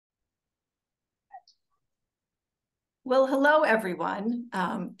Well, hello, everyone.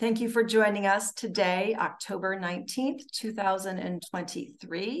 Thank you for joining us today, October 19th,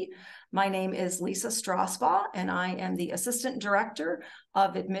 2023. My name is Lisa Strausbaugh, and I am the Assistant Director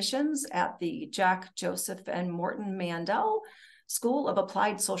of Admissions at the Jack, Joseph, and Morton Mandel School of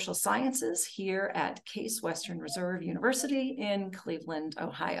Applied Social Sciences here at Case Western Reserve University in Cleveland,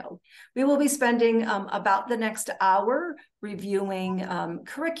 Ohio. We will be spending about the next hour reviewing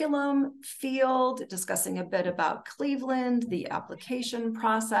curriculum, field, discussing a bit about Cleveland, the application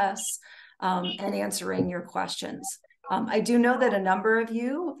process, and answering your questions. I do know that a number of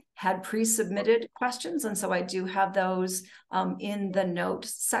you had pre-submitted questions, and so I do have those in the note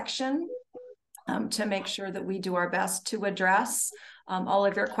section to make sure that we do our best to address all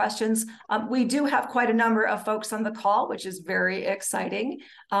of your questions. We do have quite a number of folks on the call, which is very exciting.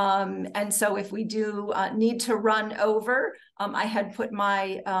 And so if we do need to run over, I had put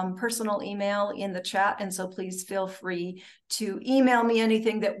my personal email in the chat, and so please feel free to email me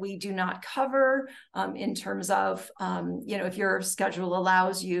anything that we do not cover in terms of, if your schedule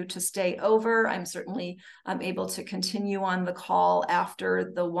allows you to stay over. I'm certainly able to continue on the call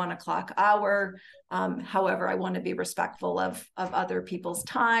after the 1 o'clock hour. However, I want to be respectful of other people's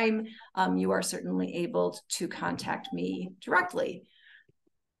time. You are certainly able to contact me directly.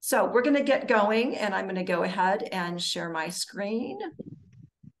 So we're going to get going, and I'm going to go ahead and share my screen.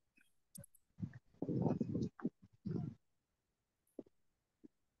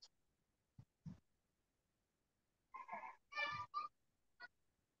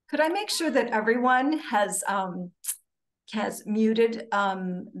 Could I make sure that everyone has muted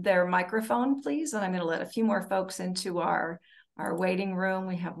their microphone, please? And I'm going to let a few more folks into our waiting room.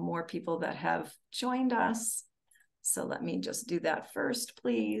 We have more people that have joined us. So let me just do that first,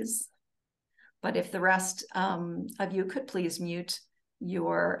 please. But if the rest of you could please mute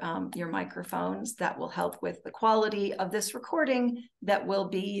your microphones, that will help with the quality of this recording that will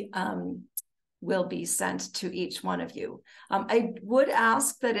be sent to each one of you. I would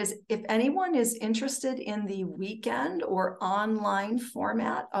ask that if anyone is interested in the weekend or online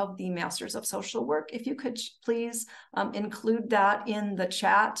format of the Masters of Social Work, if you could please include that in the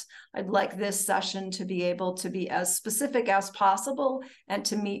chat. I'd like this session to be able to be as specific as possible and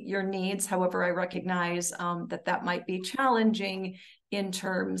to meet your needs. However, I recognize that might be challenging in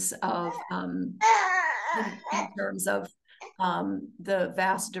terms of the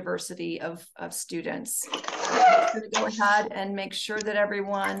vast diversity of students. I'm going to go ahead and make sure that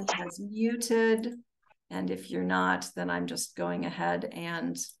everyone has muted. And if you're not, then I'm just going ahead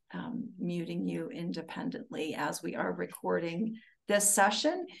and muting you independently as we are recording this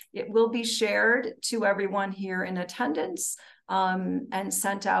session. It will be shared to everyone here in attendance and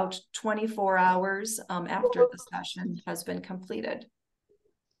sent out 24 hours after the session has been completed.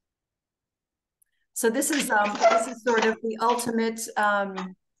 So this is sort of the ultimate. I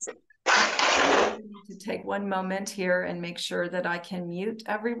need to take one moment here and make sure that I can mute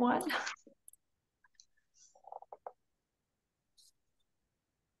everyone.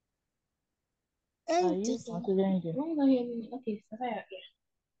 Are you considering it? Okay,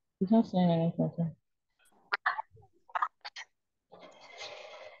 he's not saying anything.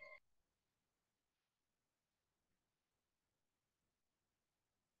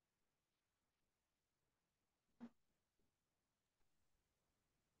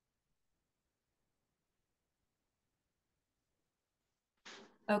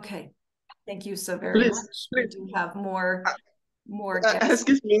 Okay, thank you so very much. We do have more guests.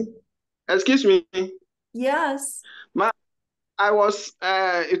 Excuse me. Yes. My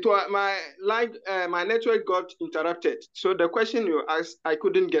network got interrupted. So the question you asked, I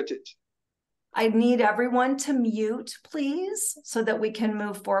couldn't get it. I need everyone to mute, please, so that we can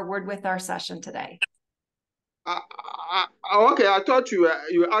move forward with our session today. Okay, I thought you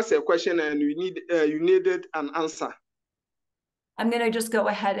asked a question and you needed an answer. I'm going to just go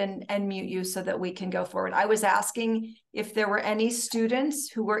ahead and mute you so that we can go forward. I was asking if there were any students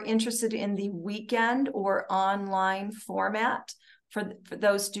who were interested in the weekend or online format for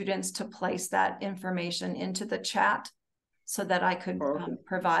those students to place that information into the chat so that I could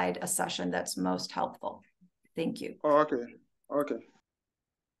provide a session that's most helpful. Thank you. Okay.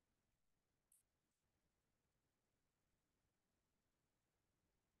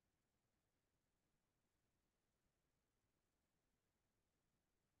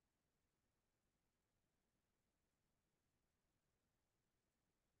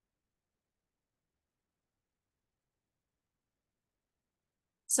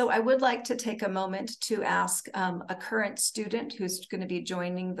 So I would like to take a moment to ask a current student who's going to be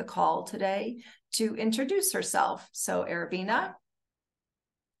joining the call today to introduce herself. So Ewurabena.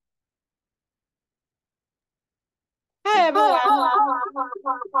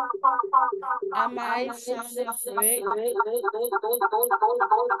 Am I sounding great?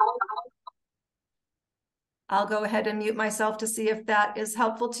 I'll go ahead and mute myself to see if that is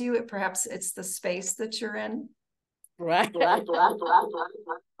helpful to you. Perhaps it's the space that you're in. Right. Oh,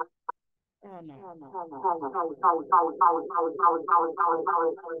 no.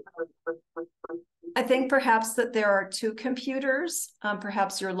 I think perhaps that there are two computers.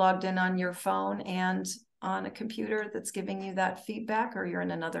 Perhaps you're logged in on your phone and on a computer that's giving you that feedback, or you're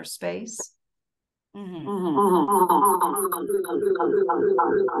in another space. Mm-hmm.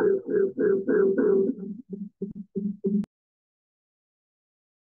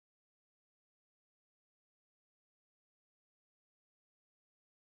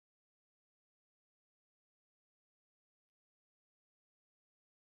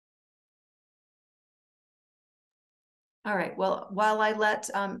 All right, well, while I let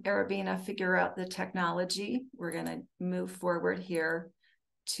Ewurabena figure out the technology, we're going to move forward here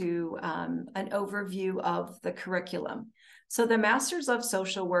to an overview of the curriculum. So the Masters of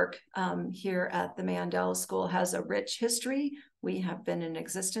Social Work here at the Mandel School has a rich history. We have been in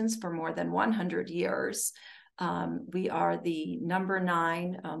existence for more than 100 years. We are the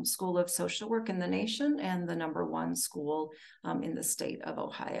 #9 school of social work in the nation and the #1 school in the state of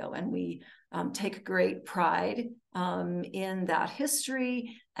Ohio. And we take great pride in that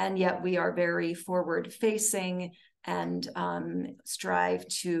history, and yet we are very forward-facing and strive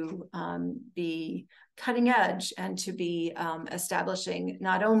to be cutting edge and to be establishing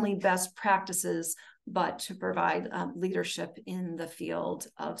not only best practices, but to provide leadership in the field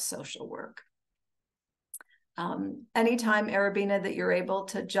of social work. Anytime, Ewurabena, that you're able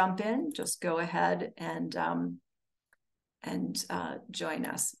to jump in, just go ahead and join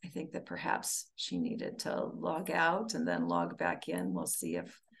us. I think that perhaps she needed to log out and then log back in. We'll see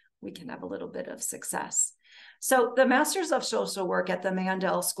if we can have a little bit of success. So the Masters of Social Work at the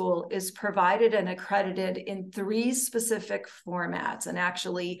Mandel School is provided and accredited in 3 specific formats. And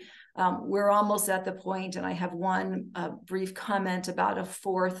actually, we're almost at the point, and I have one brief comment about a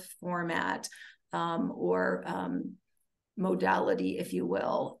 4th format or modality, if you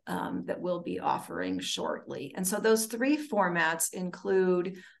will, that we'll be offering shortly. And so those 3 formats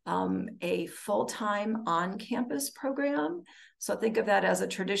include a full-time on-campus program. So think of that as a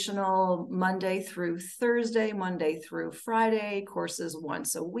traditional Monday through Thursday, Monday through Friday, courses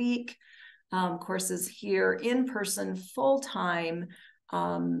once a week, courses here in person full-time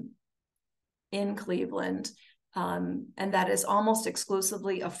in Cleveland. And that is almost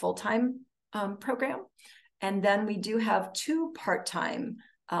exclusively a full-time program. And then we do have 2 part-time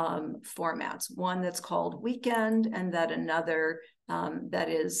formats, one that's called weekend, and that another that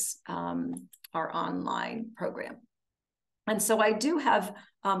is our online program. And so I do have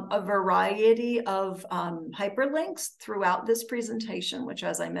a variety of hyperlinks throughout this presentation, which,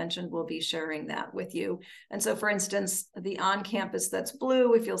 as I mentioned, we'll be sharing that with you. And so, for instance, the on-campus that's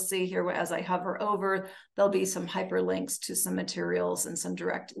blue, if you'll see here as I hover over, there'll be some hyperlinks to some materials and some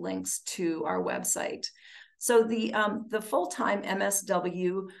direct links to our website. So the full-time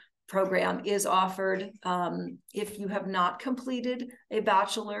MSW program is offered if you have not completed a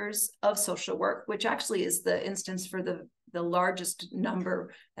bachelor's of social work, which actually is the instance for the largest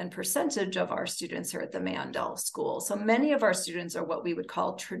number and percentage of our students here at the Mandel School. So many of our students are what we would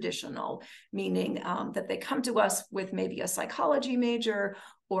call traditional, meaning that they come to us with maybe a psychology major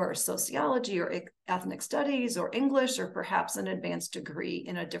or sociology or ethnic studies or English, or perhaps an advanced degree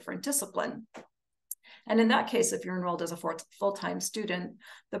in a different discipline. And in that case, if you're enrolled as a full-time student,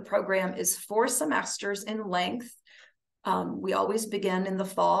 the program is 4 semesters in length. We always begin in the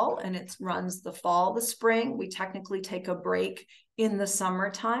fall, and it runs the fall, the spring. We technically take a break in the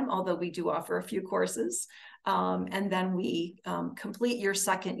summertime, although we do offer a few courses. And then we complete your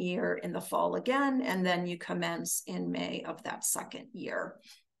 2nd year in the fall again, and then you commence in May of that 2nd year.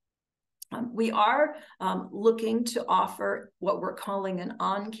 We are looking to offer what we're calling an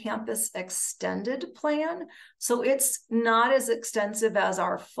on-campus extended plan. So it's not as extensive as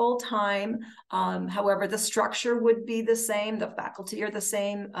our full-time. However, the structure would be the same. The faculty are the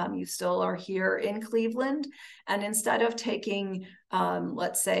same. You still are here in Cleveland. And instead of taking,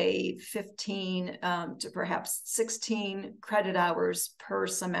 let's say, 15 to perhaps 16 credit hours per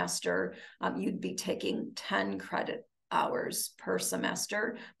semester, you'd be taking 10 credit hours per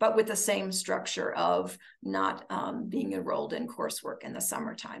semester, but with the same structure of not being enrolled in coursework in the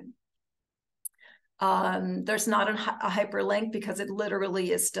summertime. There's not a hyperlink because it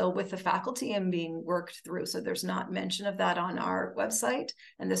literally is still with the faculty and being worked through. So there's not mention of that on our website.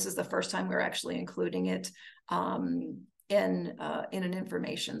 And this is the first time we're actually including it in an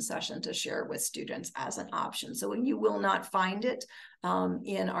information session to share with students as an option. So you will not find it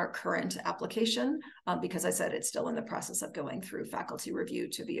in our current application because I said it's still in the process of going through faculty review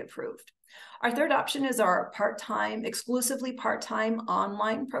to be approved. Our third option is our part-time, exclusively part-time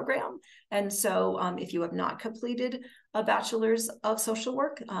online program. And so if you have not completed a bachelor's of social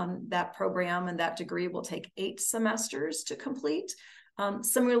work, that program and that degree will take 8 semesters to complete.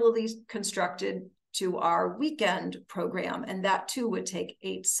 Similarly constructed to our weekend program, and that too would take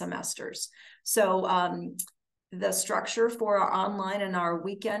 8 semesters. So the structure for our online and our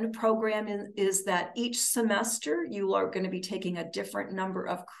weekend program is that each semester you are going to be taking a different number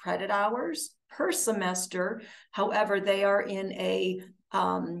of credit hours per semester. However, they are in a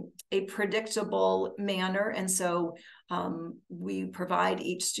predictable manner. And so we provide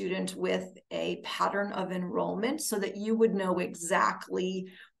each student with a pattern of enrollment so that you would know exactly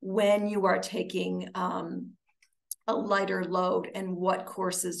when you are taking a lighter load and what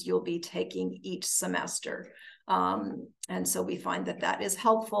courses you'll be taking each semester. And so we find that that is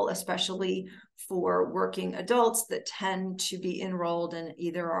helpful, especially for working adults that tend to be enrolled in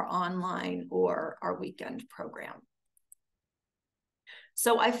either our online or our weekend program.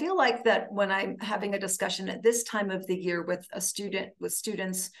 So I feel like that when I'm having a discussion at this time of the year with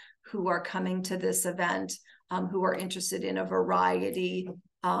students who are coming to this event, who are interested in a variety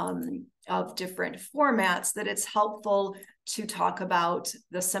of different formats, that it's helpful to talk about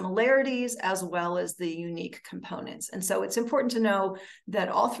the similarities as well as the unique components. And so it's important to know that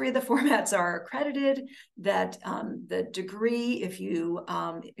all 3 of the formats are accredited, that the degree, if you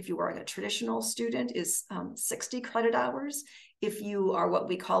are a traditional student, is 60 credit hours. If you are what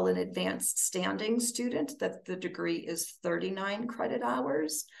we call an advanced standing student, that the degree is 39 credit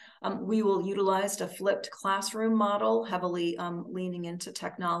hours. We will utilize a flipped classroom model, heavily leaning into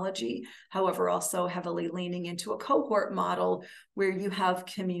technology, however, also heavily leaning into a cohort model where you have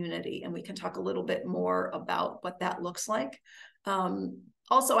community. And we can talk a little bit more about what that looks like.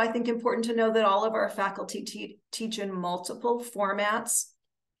 Also, I think important to know that all of our faculty teach in multiple formats.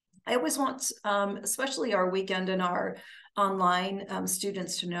 I always want, especially our weekend and our online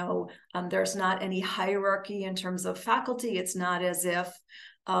students, to know there's not any hierarchy in terms of faculty. It's not as if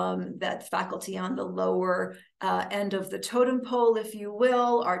that faculty on the lower end of the totem pole, if you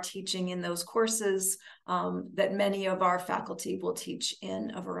will, are teaching in those courses, that many of our faculty will teach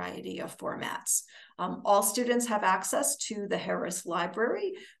in a variety of formats. All students have access to the Harris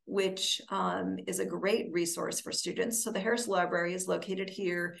Library, which is a great resource for students. So the Harris Library is located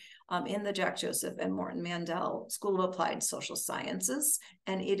here in the Jack Joseph and Morton Mandel School of Applied Social Sciences,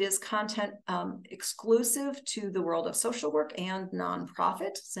 and it is content exclusive to the world of social work and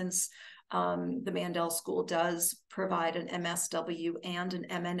nonprofit, since the Mandel School does provide an MSW and an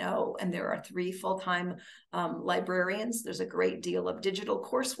MNO, and there are 3 full-time librarians. There's a great deal of digital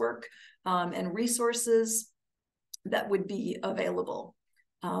coursework and resources that would be available.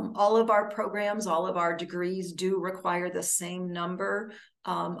 All of our programs, all of our degrees do require the same number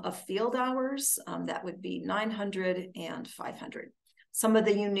of field hours. That would be 900 and 500. Some of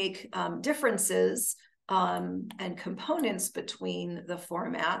the unique differences and components between the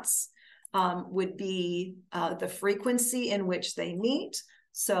formats would be the frequency in which they meet.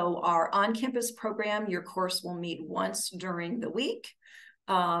 So our on-campus program, your course will meet once during the week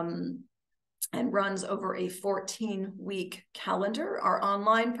and runs over a 14-week calendar. Our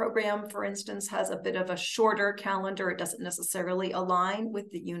online program, for instance, has a bit of a shorter calendar. It doesn't necessarily align with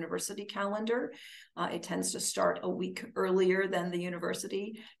the university calendar. It tends to start a week earlier than the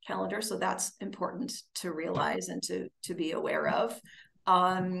university calendar. So that's important to realize and to be aware of.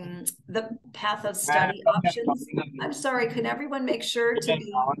 The path of study options. I'm sorry, can everyone make sure to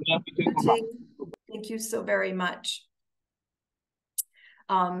be putting, thank you so very much.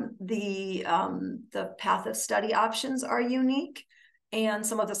 The path of study options are unique, and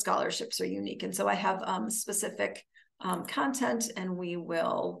some of the scholarships are unique. And so I have specific content, and we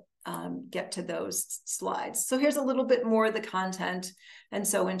will get to those slides. So here's a little bit more of the content. And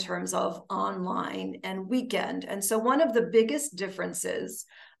so in terms of online and weekend, and so one of the biggest differences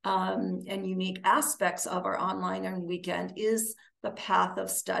and unique aspects of our online and weekend is the path of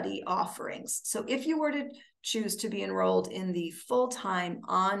study offerings. So if you were to choose to be enrolled in the full-time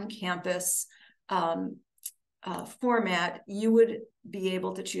on-campus format, you would be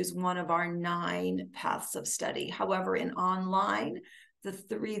able to choose one of our 9 paths of study. However, in online, the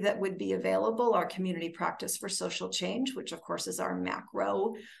 3 that would be available are community practice for social change, which of course is our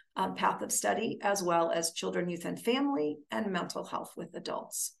macro path of study, as well as children, youth, and family, and mental health with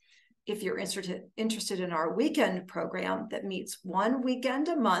adults. If you're interested in our weekend program that meets 1 weekend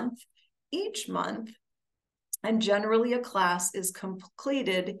a month, each month, And generally a class is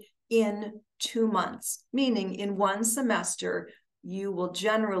completed in 2 months, meaning in one semester, you will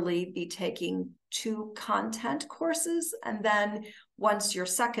generally be taking 2 content courses. And then once your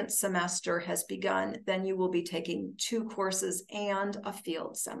second semester has begun, then you will be taking 2 courses and a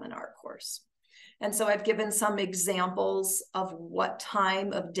field seminar course. And so I've given some examples of what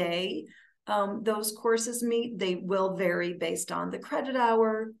time of day those courses meet. They will vary based on the credit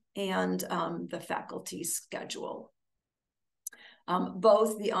hour and the faculty schedule.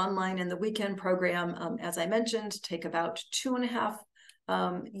 Both the online and the weekend program, as I mentioned, take about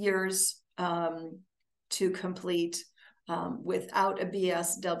 2.5 years to complete without a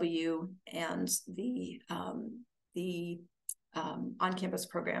BSW, and the on-campus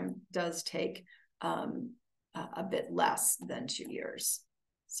program does take a bit less than 2 years.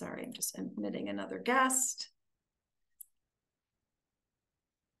 Sorry, I'm just admitting another guest.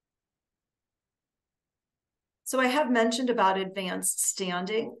 So I have mentioned about advanced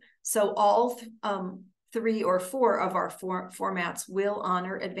standing. So all 3 or 4 of our formats will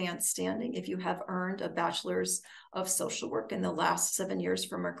honor advanced standing if you have earned a bachelor's of social work in the last 7 years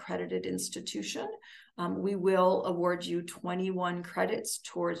from an accredited institution. We will award you 21 credits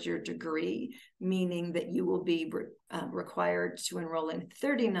towards your degree, meaning that you will be required to enroll in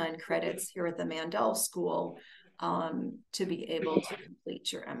 39 credits here at the Mandel School to be able to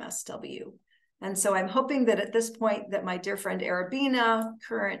complete your MSW. And so I'm hoping that at this point that my dear friend Ewurabena,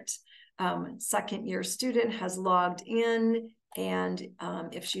 current second-year student, has logged in, and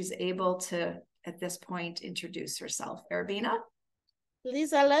if she's able to, at this point, introduce herself. Ewurabena?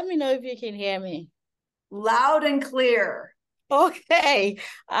 Lisa, let me know if you can hear me. Loud and clear. Okay.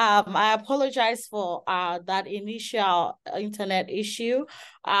 I apologize for that initial internet issue.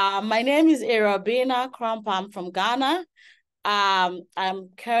 My name is Ewurabena K. I'm from Ghana. I'm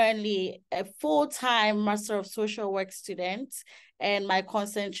currently a full-time Master of Social Work student, and my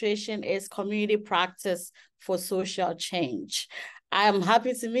concentration is community practice for social change. I'm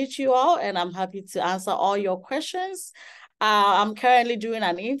happy to meet you all, and I'm happy to answer all your questions. I'm currently doing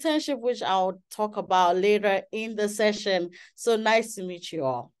an internship, which I'll talk about later in the session. So nice to meet you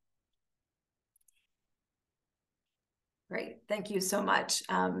all. Great, thank you so much.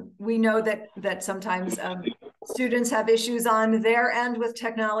 We know that sometimes students have issues on their end with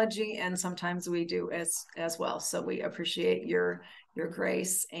technology, and sometimes we do as well. So we appreciate your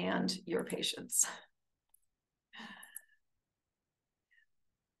grace and your patience.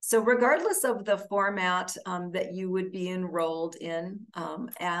 So regardless of the format that you would be enrolled in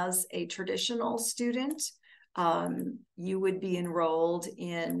as a traditional student, you would be enrolled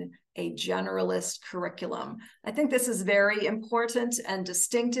in a generalist curriculum. I think this is very important and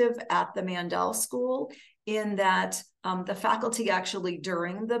distinctive at the Mandel School, in that the faculty actually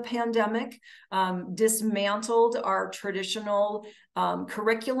during the pandemic dismantled our traditional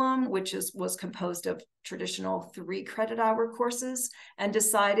curriculum, which was composed of traditional 3 credit hour courses, and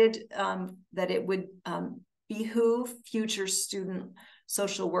decided that it would behoove future student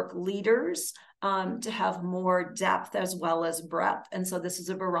social work leaders to have more depth as well as breadth. And so this is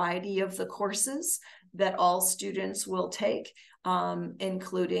a variety of the courses that all students will take,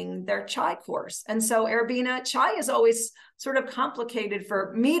 including their CHI course. And so Ewurabena, CHI is always sort of complicated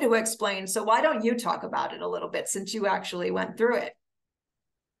for me to explain. So why don't you talk about it a little bit, since you actually went through it?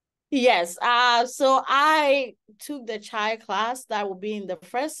 Yes, so I took the CHI class that will be in the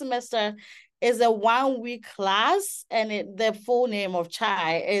first semester. Is a 1-week class, and the full name of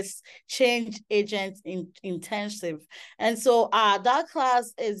CHI is Change Agent Intensive. And so that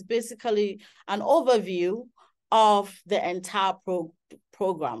class is basically an overview of the entire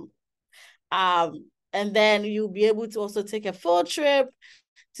program. And then you'll be able to also take a field trip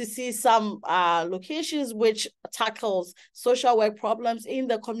to see some locations which tackles social work problems in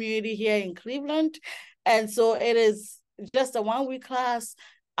the community here in Cleveland. And so it is just a 1-week class,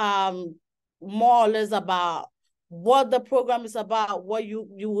 more or less about what the program is about, what you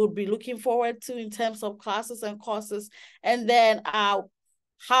will be looking forward to in terms of classes and courses, and then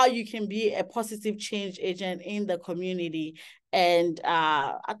how you can be a positive change agent in the community. And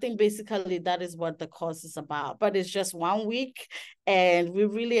I think basically that is what the course is about. But it's just 1 week, and we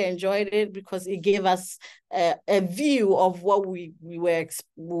really enjoyed it because it gave us a view of what we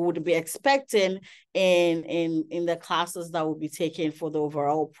would be expecting in the classes that will be taken for the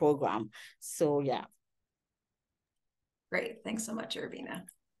overall program. So yeah. Great, thanks so much, Ewurabena.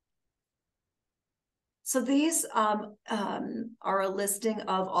 So these are a listing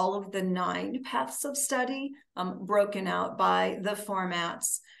of all of the 9 paths of study broken out by the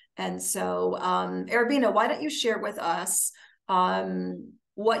formats. And so Ewurabena, why don't you share with us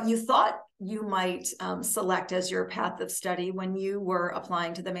what you thought you might select as your path of study when you were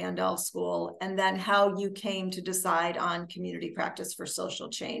applying to the Mandel School, and then how you came to decide on community practice for social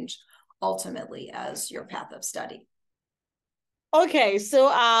change ultimately as your path of study. Okay,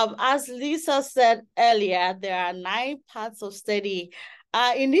 so as Lisa said earlier, there are 9 paths of study.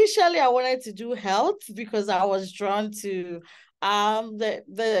 Initially, I wanted to do health because I was drawn to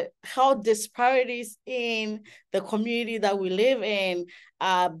the health disparities in the community that we live in,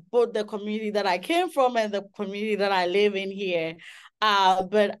 both the community that I came from and the community that I live in here.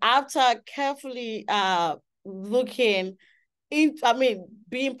 But after carefully looking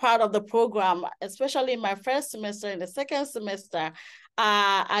being part of the program, especially in my first semester and the second semester,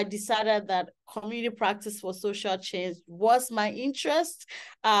 I decided that community practice for social change was my interest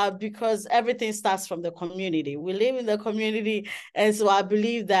because everything starts from the community. We live in the community, and so I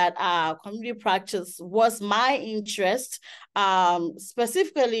believe that community practice was my interest,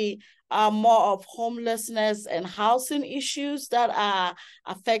 specifically more of homelessness and housing issues that are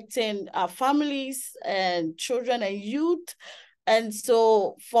affecting families and children and youth. And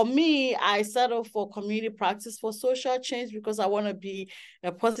so for me, I settled for community practice for social change because I want to be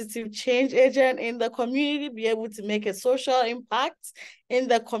a positive change agent in the community, be able to make a social impact in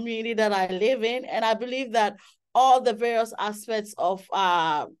the community that I live in. And I believe that all the various aspects of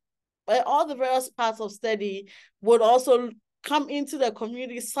all the various parts of study would also come into the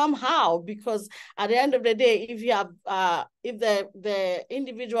community somehow, because at the end of the day, if you have if the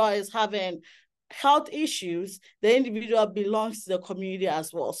individual is having health issues, the individual belongs to the community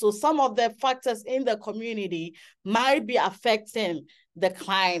as well. So some of the factors in the community might be affecting the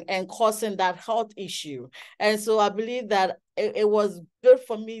client and causing that health issue. And so I believe that it was good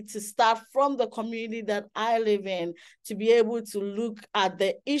for me to start from the community that I live in, to be able to look at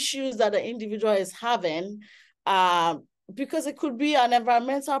the issues that the individual is having, because it could be an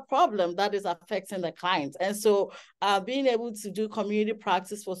environmental problem that is affecting the client. And so being able to do community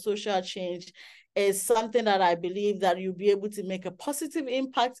practice for social change is something that I believe that you'll be able to make a positive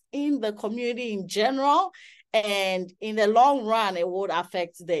impact in the community in general, and in the long run, it would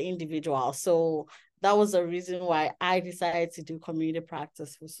affect the individual. So that was the reason why I decided to do community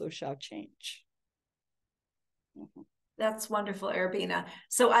practice for social change. That's wonderful, Ewurabena.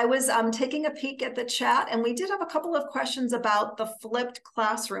 So I was taking a peek at the chat, and we did have a couple of questions about the flipped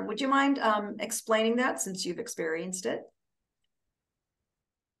classroom. Would you mind explaining that, since you've experienced it?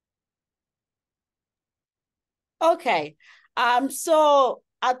 Okay, so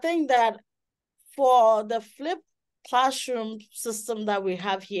I think that for the flipped classroom system that we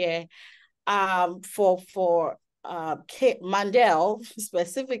have here, for Mandel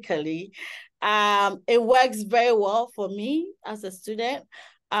specifically, it works very well for me as a student.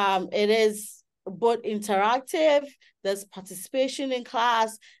 It is both interactive, there's participation in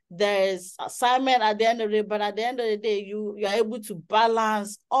class, there's assignment at the end of the day, but at the end of the day, you're able to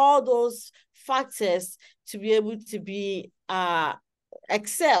balance all those factors to be able to be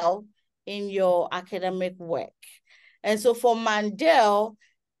excel in your academic work. And so for Mandel,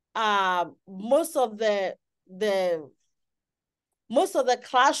 most of the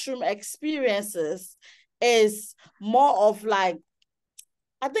classroom experiences is more of like,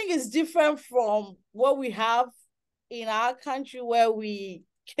 I think it's different from what we have in our country where we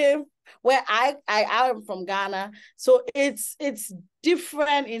came, where I am from Ghana. So it's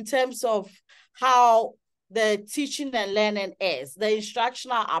different in terms of how the teaching and learning is, the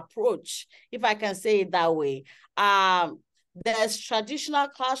instructional approach, if I can say it that way. There's traditional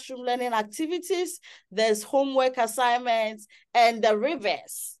classroom learning activities, there's homework assignments, and the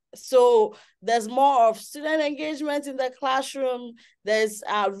reverse. So there's more of student engagement in the classroom, there's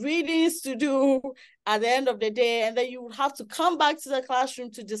readings to do at the end of the day, and then you have to come back to the classroom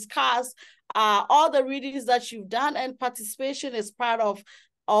to discuss all the readings that you've done, and participation is part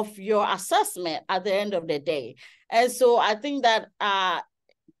of your assessment at the end of the day. And so I think that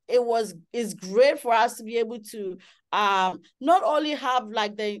it's great for us to be able to not only have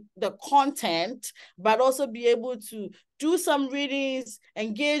like the content, but also be able to do some readings,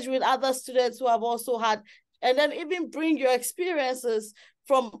 engage with other students who have also had, and then even bring your experiences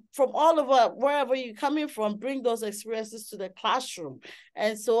from all over, wherever you're coming from, bring those experiences to the classroom.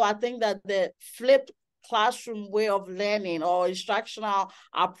 And so I think that the flipped classroom way of learning or instructional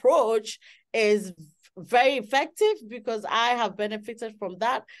approach is very effective, because I have benefited from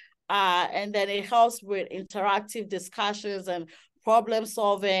that. And then it helps with interactive discussions and problem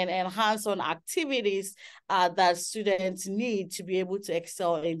solving and hands-on activities that students need to be able to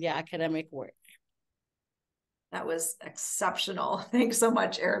excel in their academic work. That was exceptional. Thanks so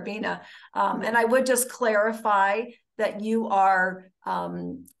much, Ewurabena. And I would just clarify that you are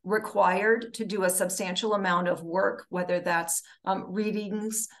required to do a substantial amount of work, whether that's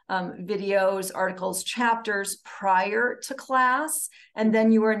readings, videos, articles, chapters prior to class, and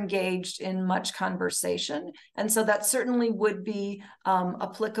then you are engaged in much conversation. And so that certainly would be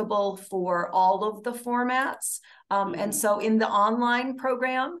applicable for all of the formats. And so in the online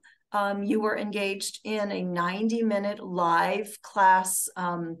program, you were engaged in a 90-minute live class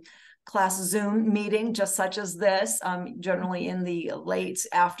Zoom meeting, just such as this, generally in the late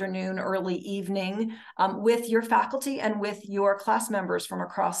afternoon, early evening, with your faculty and with your class members from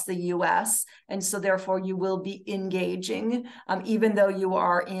across the US. And so therefore you will be engaging, even though you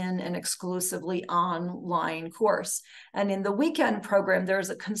are in an exclusively online course. And in the weekend program, there's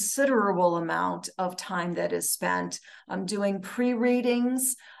a considerable amount of time that is spent doing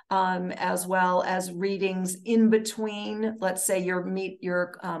pre-readings, as well as readings in between. Let's say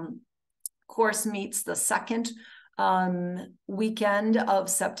your course meets the second weekend of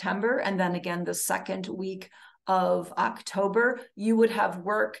September, and then again the second week of October. You would have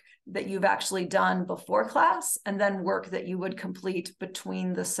work that you've actually done before class, and then work that you would complete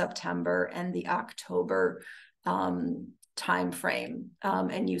between the September and the October time frame.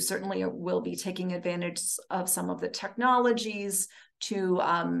 And you certainly will be taking advantage of some of the technologies to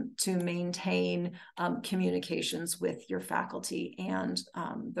maintain communications with your faculty and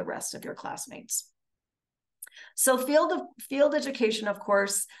the rest of your classmates. So field education, of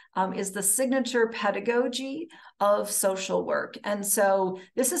course, is the signature pedagogy of social work. And so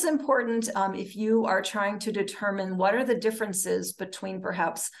this is important if you are trying to determine what are the differences between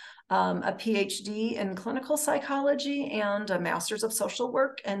perhaps a PhD in clinical psychology and a master's of social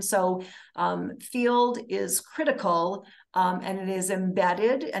work. And so field is critical, and it is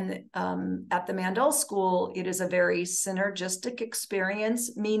embedded. And at the Mandel School, it is a very synergistic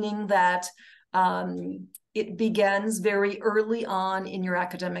experience, meaning that it begins very early on in your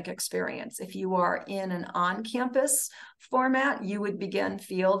academic experience. If you are in an on-campus format, you would begin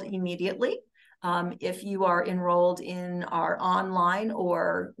field immediately. If you are enrolled in our online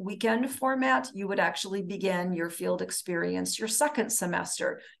or weekend format, you would actually begin your field experience your second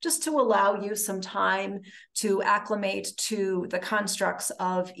semester, just to allow you some time to acclimate to the constructs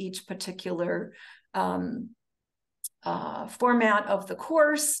of each particular format of the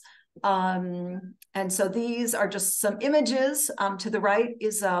course. And so these are just some images. To the right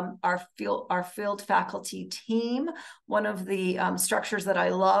is our field faculty team. One of the structures that I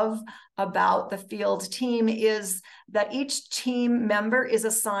love about the field team is that each team member is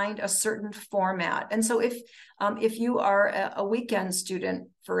assigned a certain format. And so if you are a weekend student,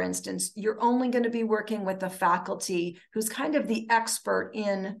 for instance, you're only going to be working with the faculty who's kind of the expert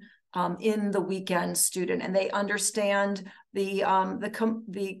in the weekend student, and they understand the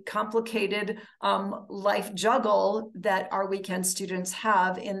complicated life juggle that our weekend students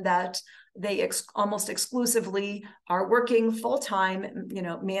have, in that they almost exclusively are working full-time,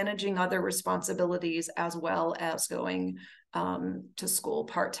 managing other responsibilities, as well as going to school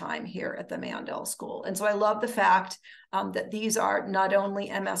part-time here at the Mandel School. And so I love the fact that these are not only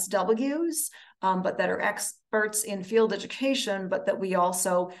MSWs, but that are experts in field education, but that we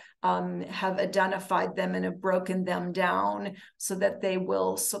also have identified them and have broken them down so that they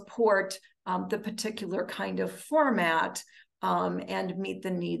will support the particular kind of format and meet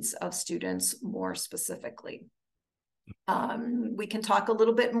the needs of students more specifically. We can talk a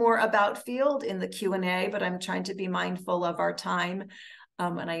little bit more about field in the Q&A, but I'm trying to be mindful of our time.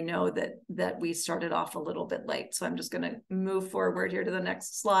 And I know that we started off a little bit late, so I'm just going to move forward here to the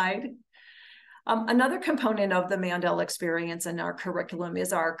next slide. Another component of the Mandel experience in our curriculum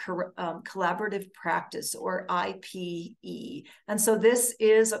is our collaborative practice, or IPE. And so this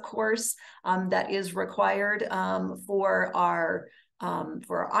is a course that is required for our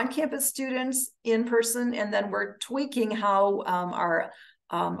on-campus students in person, and then we're tweaking how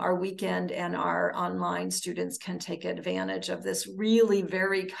our weekend and our online students can take advantage of this really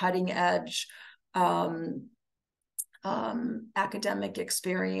very cutting edge academic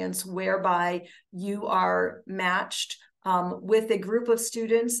experience, whereby you are matched with a group of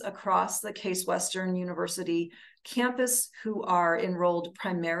students across the Case Western University campus who are enrolled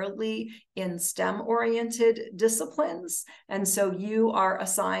primarily in STEM-oriented disciplines. And so you are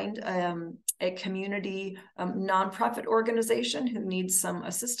assigned a community nonprofit organization who needs some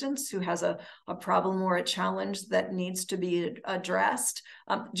assistance, who has a problem or a challenge that needs to be addressed.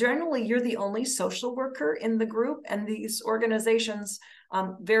 Generally, you're the only social worker in the group, and these organizations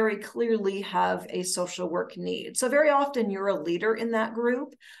very clearly have a social work need. So very often you're a leader in that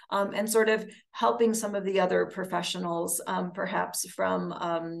group, and sort of helping some of the other professionals, perhaps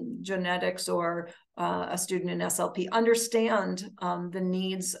from genetics or a student in SLP, understand the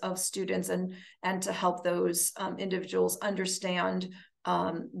needs of students and to help those individuals understand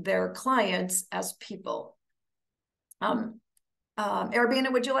their clients as people.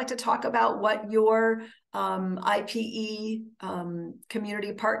 Ewurabena, would you like to talk about what your IPE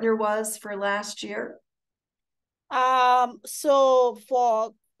community partner was for last year? So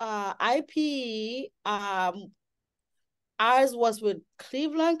for IPE, ours was with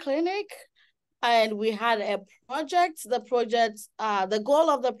Cleveland Clinic, and we had a project. The goal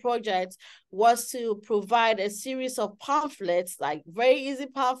of the project was to provide a series of pamphlets, like very easy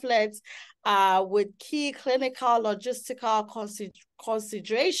pamphlets, with key clinical logistical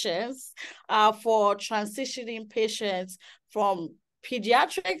considerations for transitioning patients from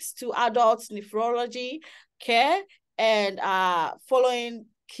pediatrics to adult nephrology care and following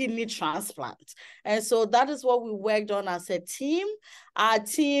kidney transplant. And so that is what we worked on as a team. Our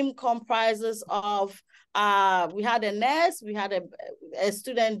team comprises of, we had a nurse, we had a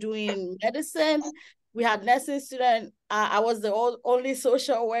student doing medicine, we had nursing student, I was the only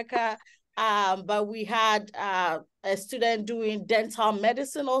social worker, but we had a student doing dental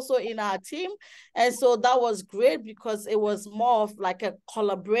medicine also in our team. And so that was great because it was more of like a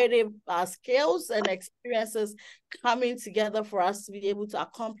collaborative skills and experiences coming together for us to be able to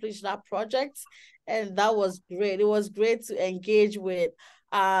accomplish that project. And that was great. It was great to engage with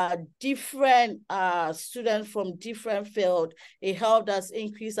different students from different fields. It helped us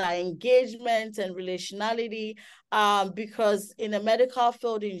increase our engagement and relationality because in the medical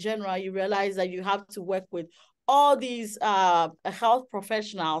field in general, you realize that you have to work with all these health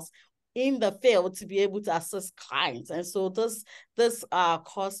professionals in the field to be able to assist clients. And so this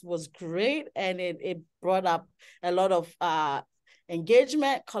course was great, and it brought up a lot of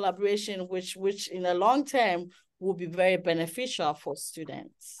engagement, collaboration, which in the long term will be very beneficial for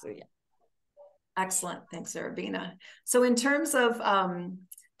students. So yeah. Excellent. Thanks, Ewurabena. So in terms of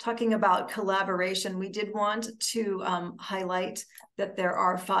talking about collaboration, we did want to highlight that there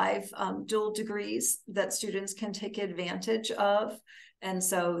are 5 dual degrees that students can take advantage of. And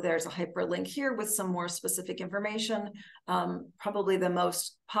so there's a hyperlink here with some more specific information. Probably the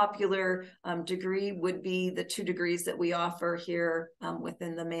most popular degree would be the 2 degrees that we offer here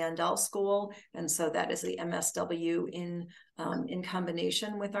within the Mandel School. And so that is the MSW in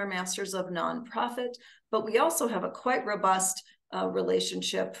combination with our Masters of Nonprofit. But we also have a quite robust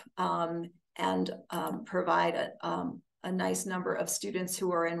relationship and provide a nice number of students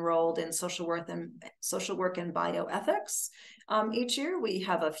who are enrolled in social work and bioethics. Each year we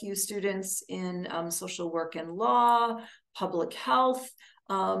have a few students in social work and law, public health,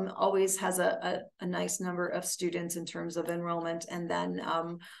 always has a nice number of students in terms of enrollment. And then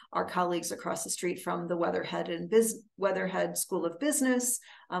our colleagues across the street from the Weatherhead School of Business,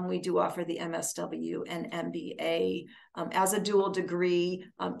 we do offer the MSW and MBA as a dual degree.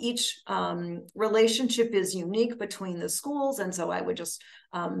 Each relationship is unique between the schools. And so I would just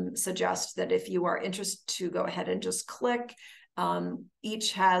suggest that if you are interested to go ahead and just click.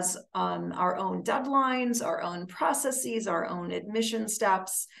 Each has our own deadlines, our own processes, our own admission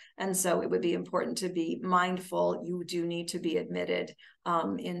steps. And so it would be important to be mindful. You do need to be admitted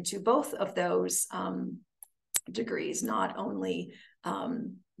into both of those degrees, not only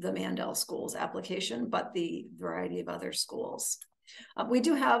the Mandel School's application, but the variety of other schools. We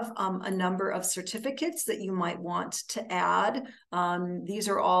do have a number of certificates that you might want to add. These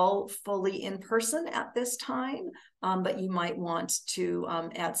are all fully in person at this time, but you might want to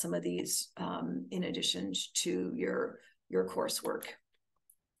add some of these in addition to your coursework.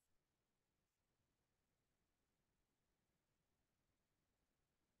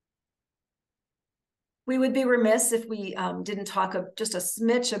 We would be remiss if we didn't talk just a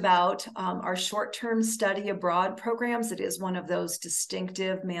smidge about our short-term study abroad programs. It is one of those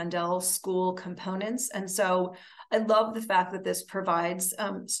distinctive Mandel School components. And so I love the fact that this provides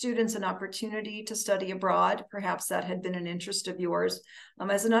students an opportunity to study abroad. Perhaps that had been an interest of yours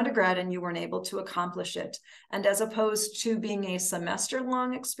as an undergrad and you weren't able to accomplish it. And as opposed to being a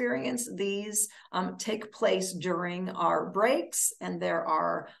semester-long experience, these take place during our breaks, and there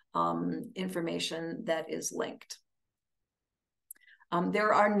are information that is linked.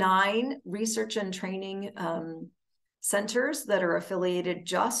 There are 9 research and training centers that are affiliated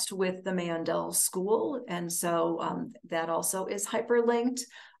just with the Mandel School. And so that also is hyperlinked.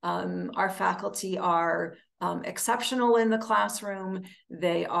 Our faculty are exceptional in the classroom.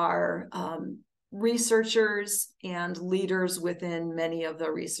 They are researchers and leaders within many of the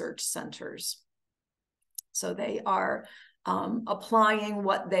research centers. So they are applying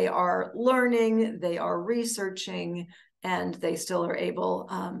what they are learning, they are researching, and they still are able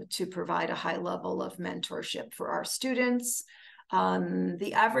to provide a high level of mentorship for our students.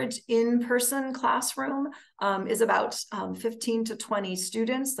 The average in-person classroom is about 15 to 20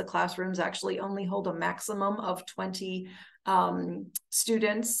 students. The classrooms actually only hold a maximum of 20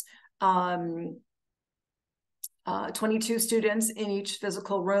 students. 22 students in each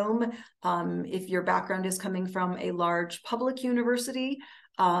physical room. If your background is coming from a large public university,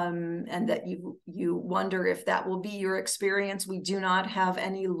 and that you wonder if that will be your experience, we do not have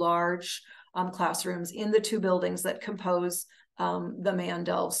any large classrooms in the two buildings that compose the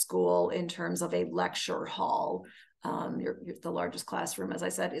Mandel School in terms of a lecture hall. The largest classroom, as I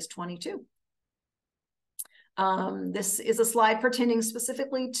said, is 22. This is a slide pertaining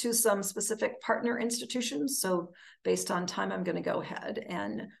specifically to some specific partner institutions. So based on time, I'm going to go ahead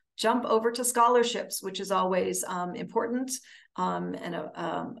and jump over to scholarships, which is always important and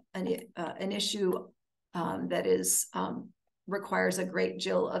an issue that is requires a great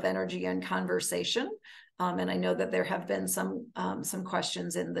deal of energy and conversation. And I know that there have been some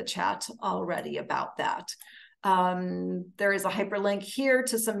questions in the chat already about that. There is a hyperlink here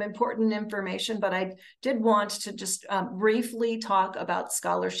to some important information, but I did want to just briefly talk about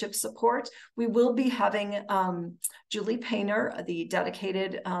scholarship support. We will be having Julie Painter, the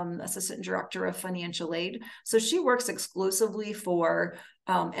dedicated Assistant Director of Financial Aid. So she works exclusively for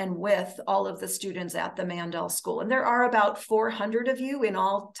and with all of the students at the Mandel School. And there are about 400 of you in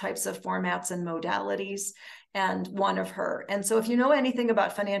all types of formats and modalities, and one of her. And so if you know anything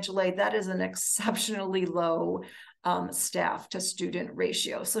about financial aid, that is an exceptionally low staff to student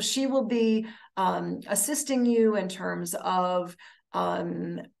ratio. So she will be assisting you in terms of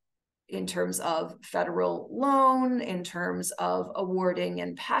federal loan, in terms of awarding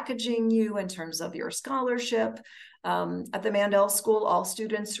and packaging you, in terms of your scholarship. At the Mandel School, all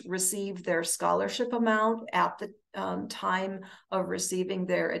students receive their scholarship amount at the time of receiving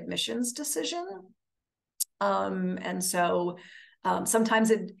their admissions decision. And so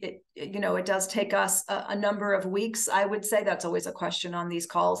sometimes it does take us a number of weeks. I would say that's always a question on these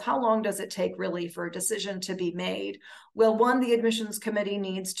calls. How long does it take really for a decision to be made? Well, one, the admissions committee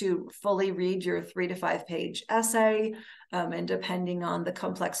needs to fully read your 3 to 5 page essay. And depending on the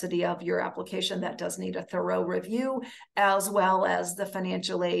complexity of your application, that does need a thorough review, as well as the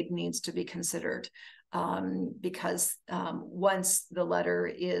financial aid needs to be considered. Because once the letter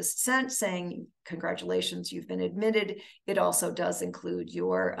is sent saying, congratulations, you've been admitted, it also does include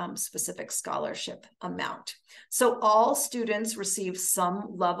your specific scholarship amount. So all students receive some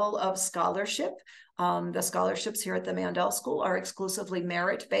level of scholarship. The scholarships here at the Mandel School are exclusively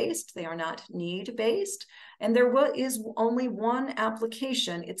merit-based. They are not need-based. And there is only one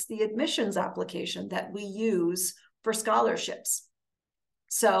application. It's the admissions application that we use for scholarships.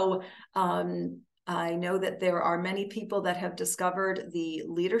 So I know that there are many people that have discovered the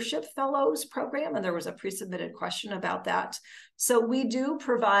Leadership Fellows program, and there was a pre-submitted question about that. So we do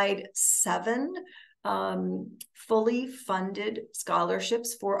provide 7 fully funded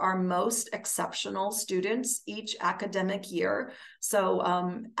scholarships for our most exceptional students each academic year. So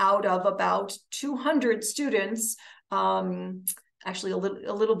out of about 200 students, actually a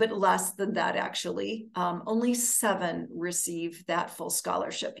little bit less than that, actually. Only 7 receive that full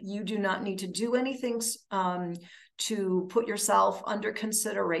scholarship. You do not need to do anything to put yourself under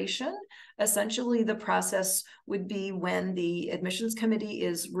consideration. Essentially, the process would be when the admissions committee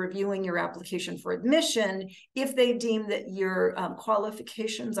is reviewing your application for admission, if they deem that your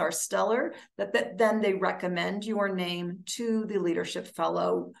qualifications are stellar, then they recommend your name to the Leadership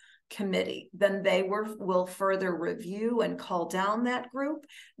Fellow Committee. Then they will further review and call down that group.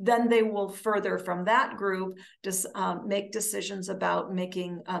 Then they will further from that group just make decisions about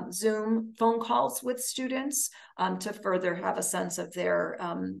making Zoom phone calls with students to further have a sense of their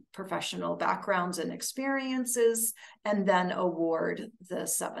professional backgrounds and experiences, and then award the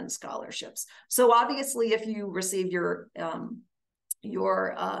 7 scholarships. So obviously, if you receive your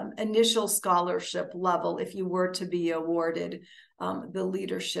initial scholarship level, if you were to be awarded the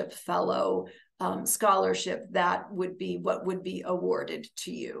Leadership Fellow scholarship, that would be what would be awarded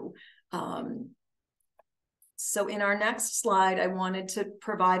to you. So in our next slide, I wanted to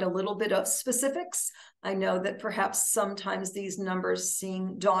provide a little bit of specifics. I know that perhaps sometimes these numbers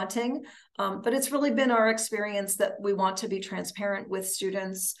seem daunting, but it's really been our experience that we want to be transparent with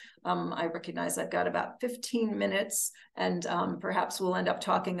students. I recognize I've got about 15 minutes, and perhaps we'll end up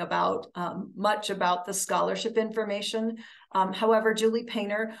talking about much about the scholarship information. However, Julie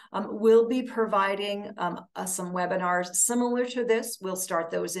Painter will be providing some webinars similar to this. We'll start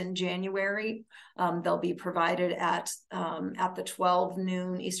those in January. They'll be provided at the 12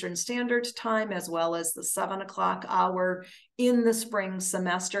 noon Eastern Standard Time, as well as is the 7 o'clock hour in the spring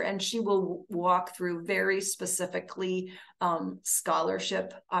semester, and she will walk through very specifically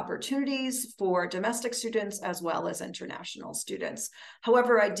scholarship opportunities for domestic students as well as international students.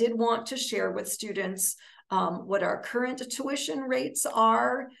 However, I did want to share with students what our current tuition rates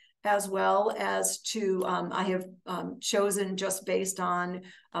are, as well as to, I have chosen just based on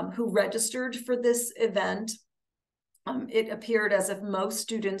who registered for this event. It appeared as if most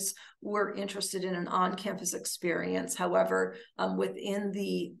students were interested in an on-campus experience. However, within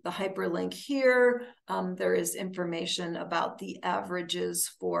the hyperlink here, there is information about the averages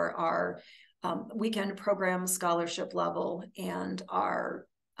for our weekend program scholarship level and our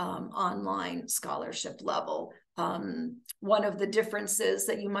online scholarship level. One of the differences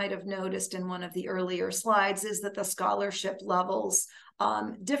that you might have noticed in one of the earlier slides is that the scholarship levels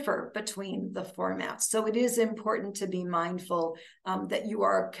differ between the formats. So it is important to be mindful that you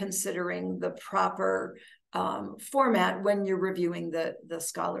are considering the proper format when you're reviewing the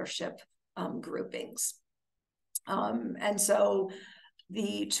scholarship groupings. And so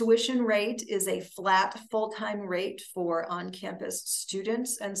the tuition rate is a flat full-time rate for on-campus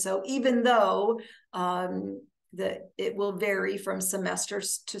students. And so even though it will vary from semester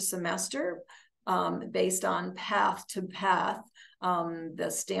to semester based on path to path, the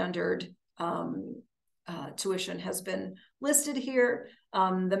standard tuition has been listed here.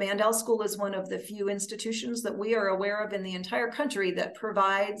 The Mandel School is one of the few institutions that we are aware of in the entire country that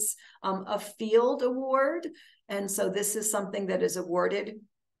provides a field award. And so this is something that is awarded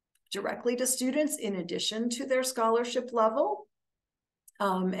directly to students in addition to their scholarship level.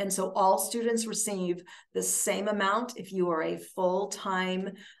 And so all students receive the same amount if you are a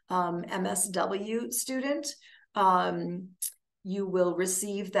full-time MSW student. You will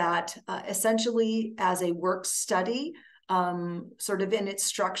receive that essentially as a work study, sort of in its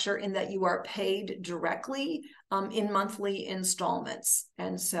structure, in that you are paid directly in monthly installments.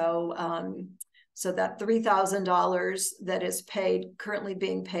 And so so that $3,000 that is currently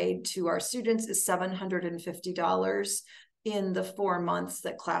being paid to our students is $750 in the 4 months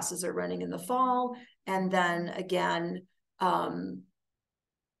that classes are running in the fall. And then again,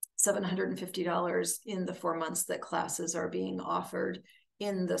 $750 in the 4 months that classes are being offered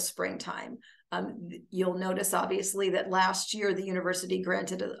in the springtime. You'll notice, obviously, that last year the university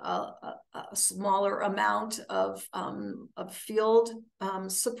granted a smaller amount of field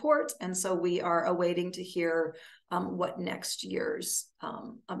support, and so we are awaiting to hear what next year's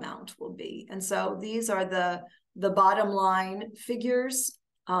amount will be. And so these are the bottom line figures.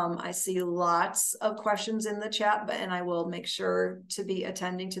 I see lots of questions in the chat, and I will make sure to be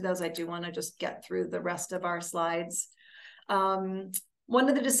attending to those. I do want to just get through the rest of our slides. One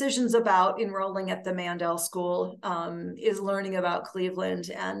of the decisions about enrolling at the Mandel School is learning about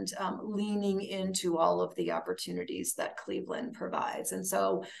Cleveland and leaning into all of the opportunities that Cleveland provides. And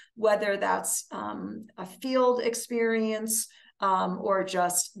so whether that's a field experience or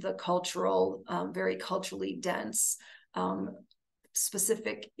just the cultural, very culturally dense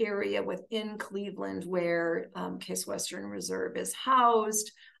specific area within Cleveland where Case Western Reserve is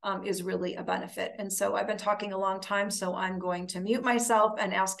housed is really a benefit. And so I've been talking a long time, so I'm going to mute myself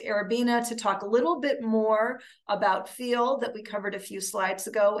and ask Ewurabena to talk a little bit more about field that we covered a few slides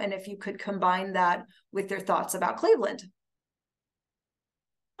ago, and if you could combine that with your thoughts about Cleveland.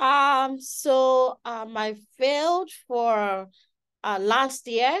 My field for last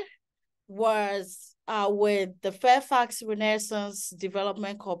year was with the Fairfax Renaissance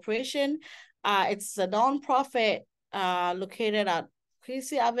Development Corporation. It's a nonprofit located at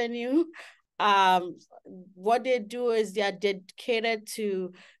Quincy Avenue. What they do is they are dedicated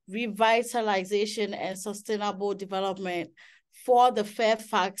to revitalization and sustainable development for the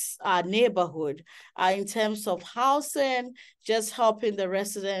Fairfax neighborhood in terms of housing, just helping the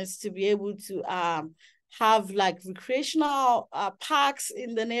residents to be able to have like recreational parks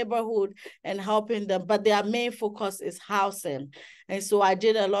in the neighborhood and helping them, but their main focus is housing. And so I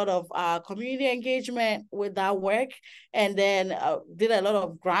did a lot of community engagement with that work, and then did a lot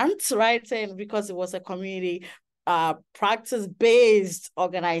of grants, right? And because it was a community practice-based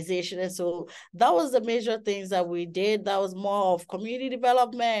organization. And so that was the major things that we did. That was more of community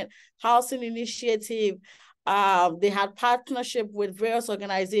development, housing initiative. They had partnership with various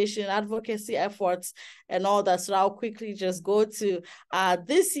organizations, advocacy efforts, and all that. So I'll quickly just go to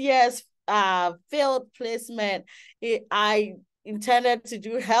this year's field placement. I intended to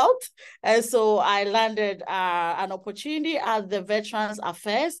do health, and so I landed an opportunity at the Veterans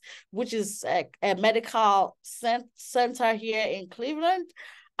Affairs, which is a medical center here in Cleveland.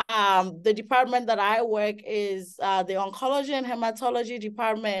 The department that I work is the oncology and hematology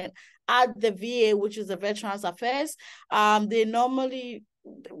department at the VA, which is the Veterans Affairs. They normally,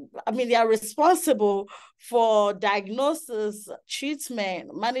 they are responsible for diagnosis,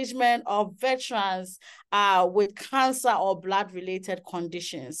 treatment, management of veterans with cancer or blood-related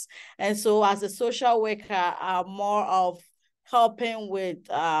conditions. And so as a social worker, I'm more of helping with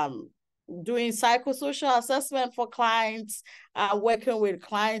doing psychosocial assessment for clients, working with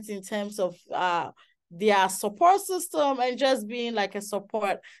clients in terms of their support system and just being like a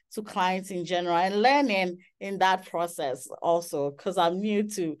support to clients in general and learning in that process also, because I'm new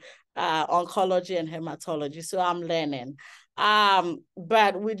to oncology and hematology, so I'm learning.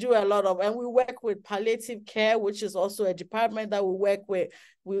 But we do a lot of, and we work with palliative care, which is also a department that we work with.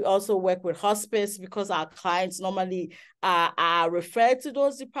 We also work with hospice because our clients normally are referred to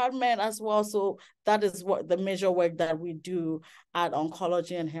those departments as well. So that is what the major work that we do at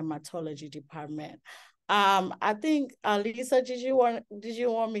oncology and hematology department. I think Lisa, did you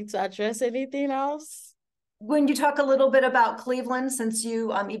want me to address anything else? When you talk a little bit about Cleveland, since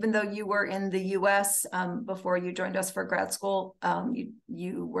you, even though you were in the U.S. Before you joined us for grad school,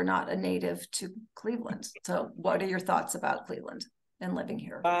 you were not a native to Cleveland. So what are your thoughts about Cleveland and living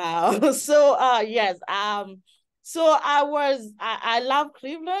here? Wow. So yes. So I love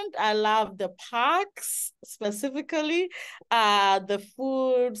Cleveland. I love the parks specifically, the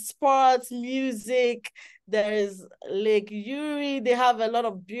food, sports, music. There is Lake Erie. They have a lot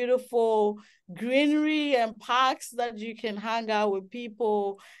of beautiful greenery and parks that you can hang out with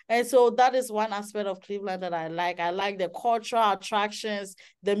people. And so that is one aspect of Cleveland that I like. I like the cultural attractions,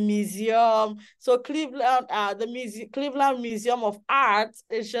 the museum. So Cleveland, Cleveland Museum of Art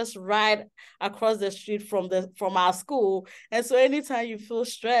is just right across the street from our school. And so anytime you feel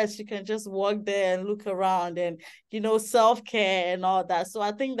stressed, you can just walk there and look around and, self-care and all that. So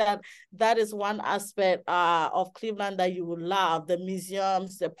I think that is one aspect of Cleveland that you would love: the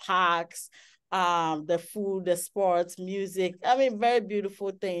museums, the parks, the food, the sports, music. Very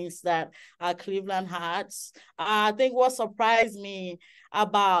beautiful things that Cleveland has. I think what surprised me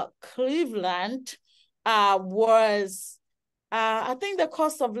about Cleveland was I think the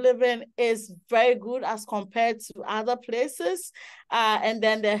cost of living is very good as compared to other places. And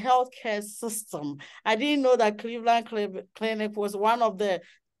then the healthcare system. I didn't know that Cleveland Clinic was one of the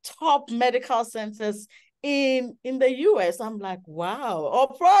top medical centers in the US. I'm like, wow,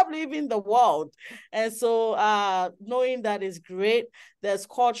 or probably even the world. And so knowing that is great. There's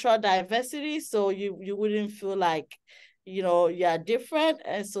cultural diversity, so you wouldn't feel like you're different.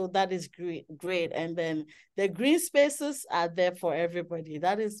 And so that is great. And then the green spaces are there for everybody.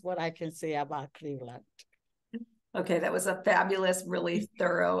 That is what I can say about Cleveland. Okay, that was a fabulous, really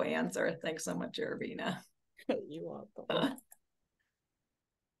thorough answer. Thanks so much, Ewurabena. You're welcome.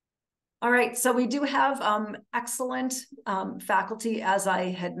 All right, so we do have excellent faculty, as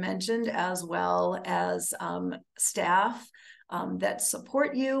I had mentioned, as well as staff that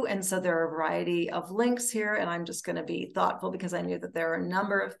support you. And so there are a variety of links here, and I'm just going to be thoughtful because I knew that there are a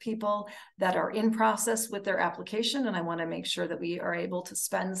number of people that are in process with their application, and I want to make sure that we are able to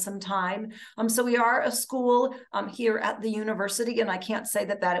spend some time. So we are a school here at the university, and I can't say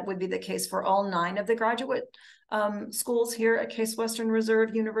that it would be the case for all 9 of the graduate schools here at Case Western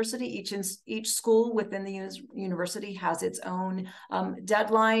Reserve University. Each school within the university has its own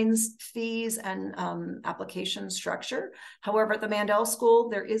deadlines, fees, and application structure. However, at the Mandel School,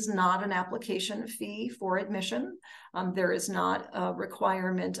 there is not an application fee for admission. There is not a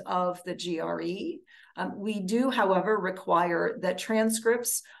requirement of the GRE. We do, however, require that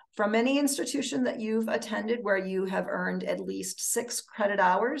transcripts from any institution that you've attended where you have earned at least 6 credit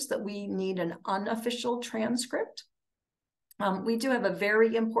hours, that we need an unofficial transcript. We do have a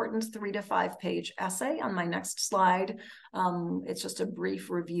very important 3 to 5 page essay on my next slide. It's just a brief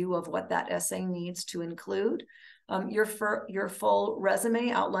review of what that essay needs to include. Your full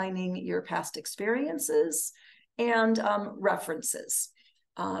resume outlining your past experiences and references.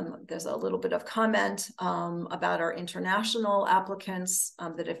 There's a little bit of comment about our international applicants,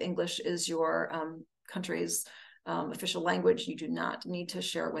 that if English is your country's official language, you do not need to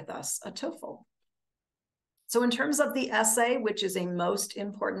share with us a TOEFL. So in terms of the essay, which is a most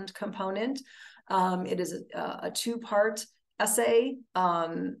important component, it is a 2-part essay.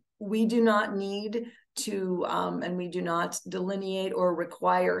 We do not need to, and we do not delineate or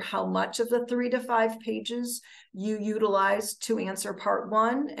require how much of the 3 to 5 pages you utilize to answer part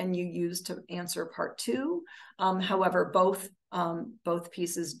 1 and you use to answer part 2. However, both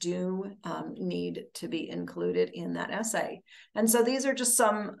pieces do need to be included in that essay. And so these are just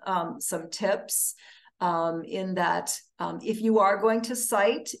some tips in that If you are going to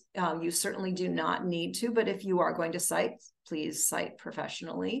cite, you certainly do not need to, but if you are going to cite, please cite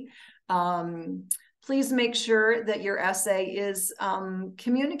professionally. Please make sure that your essay is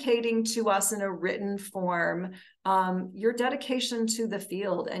communicating to us in a written form your dedication to the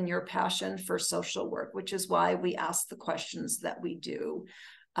field and your passion for social work, which is why we ask the questions that we do.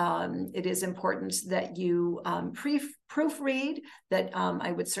 It is important that you proofread, that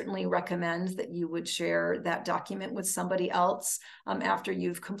I would certainly recommend that you would share that document with somebody else after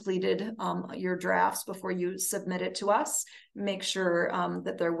you've completed your drafts before you submit it to us. Make sure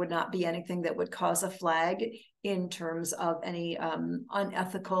that there would not be anything that would cause a flag in terms of any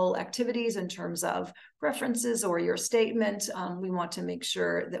unethical activities, in terms of references or your statement. We want to make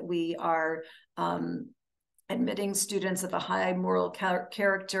sure that we are admitting students of a high moral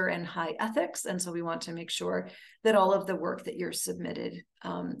character and high ethics. And so we want to make sure that all of the work that you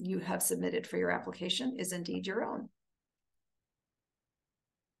have submitted for your application is indeed your own.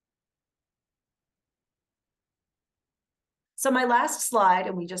 So my last slide,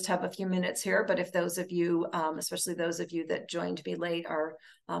 and we just have a few minutes here, but if those of you, especially those of you that joined me late, are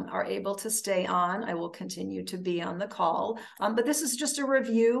able to stay on, I will continue to be on the call. But this is just a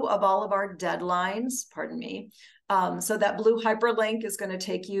review of all of our deadlines, pardon me. So that blue hyperlink is going to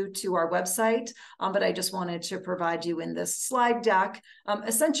take you to our website, but I just wanted to provide you in this slide deck.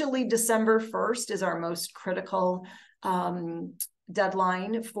 Essentially, December 1st is our most critical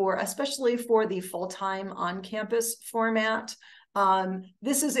deadline especially for the full-time on-campus format.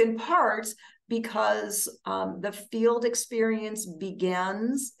 This is in part because the field experience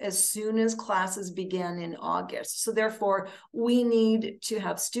begins as soon as classes begin in August. So therefore, we need to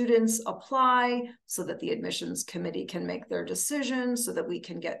have students apply so that the admissions committee can make their decision, so that we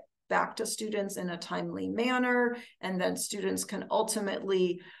can get back to students in a timely manner, and then students can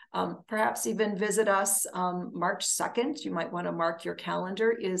ultimately perhaps even visit us. March 2nd, you might want to mark your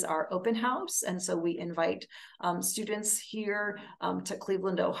calendar, is our open house. And so we invite students here to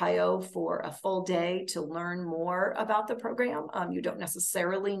Cleveland, Ohio for a full day to learn more about the program. You don't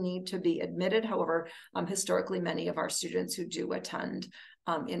necessarily need to be admitted. However, historically, many of our students who do attend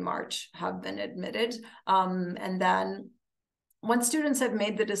in March have been admitted. And then once students have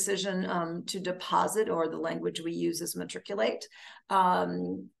made the decision to deposit, or the language we use is matriculate,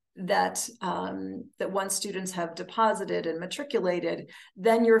 that once students have deposited and matriculated,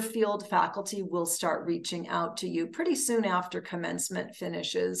 then your field faculty will start reaching out to you pretty soon after commencement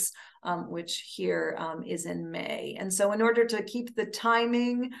finishes, which here is in May. And so in order to keep the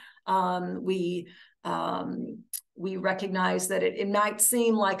timing, we recognize that it might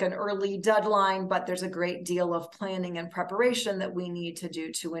seem like an early deadline, but there's a great deal of planning and preparation that we need to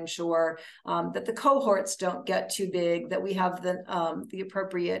do to ensure that the cohorts don't get too big, that we have the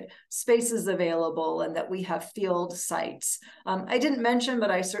appropriate spaces available, and that we have field sites. I didn't mention, but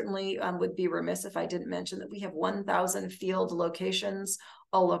I certainly would be remiss if I didn't mention that we have 1,000 field locations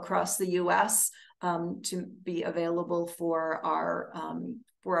all across the US to be available for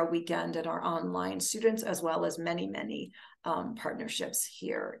our weekend and our online students, as well as many, many partnerships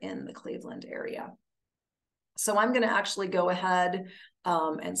here in the Cleveland area. So I'm going to actually go ahead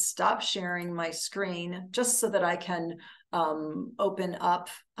and stop sharing my screen just so that I can open up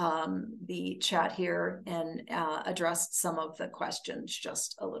the chat here and address some of the questions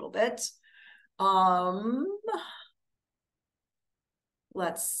just a little bit.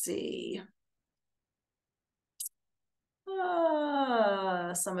 Let's see.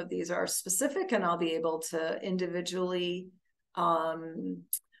 Some of these are specific, and I'll be able to individually.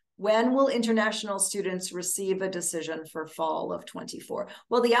 When will international students receive a decision for fall of 24?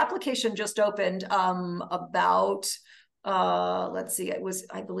 Well, the application just opened about, let's see, it was,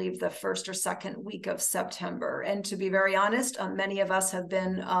 I believe, the first or second week of September. And to be very honest, many of us have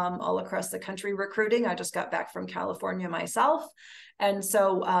been all across the country recruiting. I just got back from California myself. And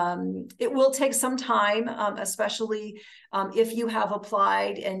so it will take some time, especially if you have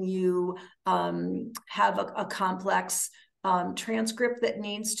applied and you have a complex transcript that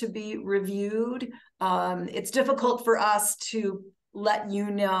needs to be reviewed. It's difficult for us to let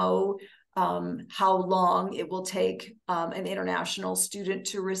you know how long it will take an international student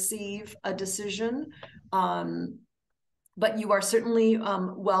to receive a decision. But you are certainly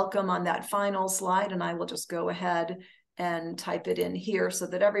welcome on that final slide, and I will just go ahead and type it in here so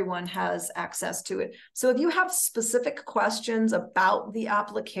that everyone has access to it. So if you have specific questions about the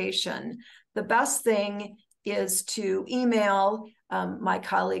application, the best thing is to email my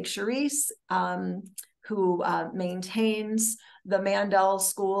colleague Charisse, who maintains the Mandel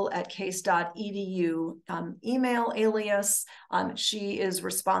School at case.edu email alias. She is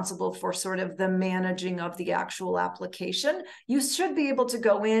responsible for sort of the managing of the actual application. You should be able to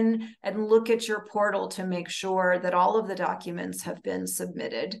go in and look at your portal to make sure that all of the documents have been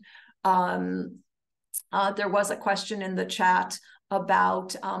submitted. There was a question in the chat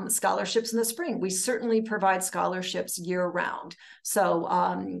about scholarships in the spring. We certainly provide scholarships year-round.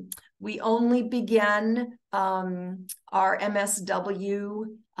 So we only began our MSW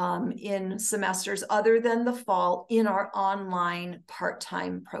in semesters other than the fall in our online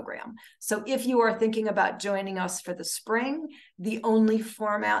part-time program. So if you are thinking about joining us for the spring, the only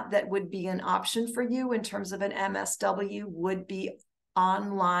format that would be an option for you in terms of an MSW would be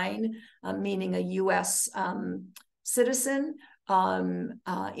online, meaning a US citizen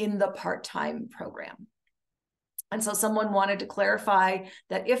in the part-time program. And so someone wanted to clarify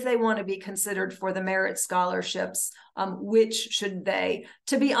that if they want to be considered for the merit scholarships, which should they?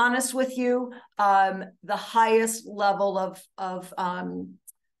 To be honest with you, the highest level of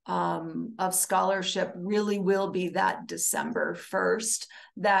scholarship really will be that December 1st.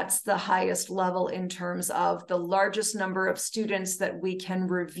 That's the highest level in terms of the largest number of students that we can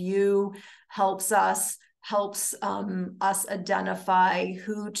review, helps us identify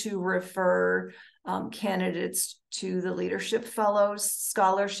who to refer candidates to the Leadership Fellows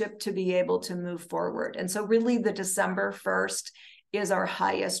Scholarship to be able to move forward. And so really the December 1st is our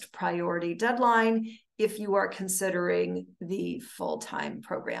highest priority deadline if you are considering the full-time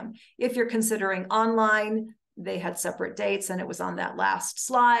program. If you're considering online, they had separate dates and it was on that last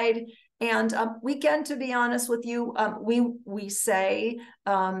slide. And weekend, to be honest with you, we say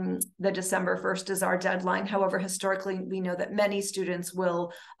the December 1st is our deadline. However, historically, we know that many students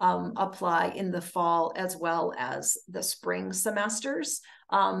will apply in the fall as well as the spring semesters.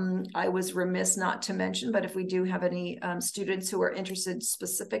 I was remiss not to mention, but if we do have any students who are interested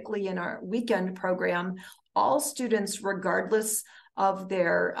specifically in our weekend program, all students, regardless of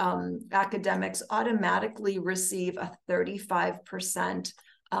their academics, automatically receive a 35%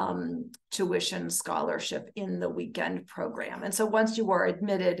 tuition scholarship in the weekend program. And so once you are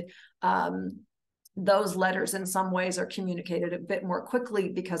admitted, those letters in some ways are communicated a bit more quickly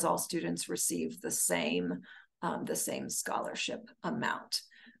because all students receive the same scholarship amount.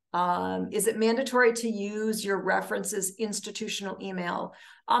 Is it mandatory to use your references institutional email?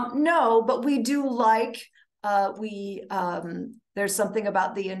 No, but we do like, there's something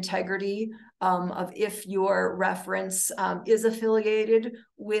about the integrity of if your reference is affiliated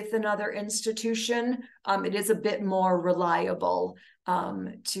with another institution, it is a bit more reliable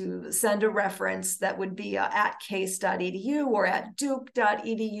to send a reference that would be at case.edu or at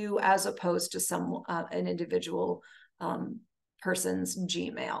duke.edu as opposed to an individual person's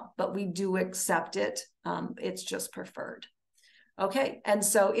Gmail, but we do accept it. It's just preferred. Okay, and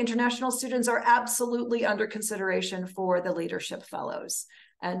so international students are absolutely under consideration for the Leadership Fellows.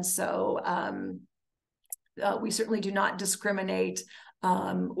 And so we certainly do not discriminate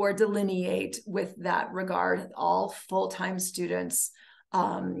or delineate with that regard. All full-time students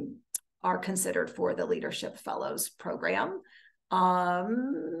are considered for the Leadership Fellows program.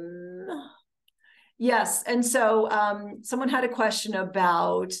 Yes, and so someone had a question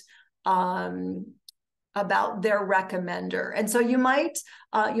about their recommender. And so you might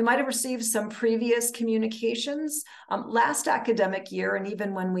have received some previous communications last academic year, and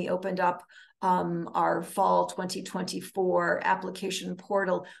even when we opened up our fall 2024 application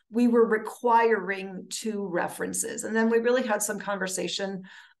portal, we were requiring 2 references. And then we really had some conversation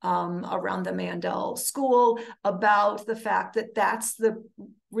around the Mandel School about the fact that that's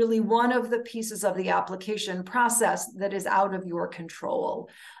really one of the pieces of the application process that is out of your control,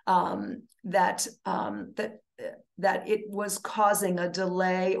 that it was causing a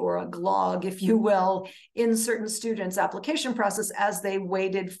delay or a glog, if you will, in certain students' application process as they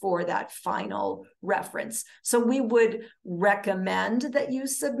waited for that final reference. So we would recommend that you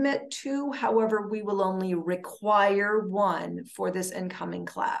submit 2, however, we will only require 1 for this incoming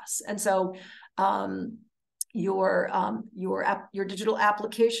class. And so your digital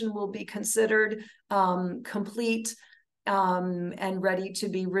application will be considered complete and ready to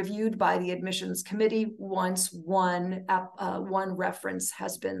be reviewed by the admissions committee once one reference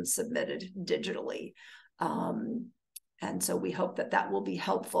has been submitted digitally. And so we hope that that will be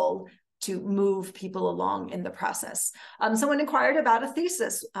helpful to move people along in the process. Someone inquired about a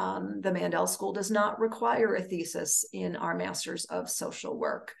thesis. The Mandel School does not require a thesis in our Masters of Social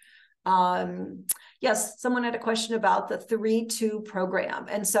Work. Yes, someone had a question about the 3-2 program.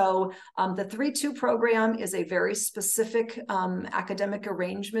 And so the 3-2 program is a very specific academic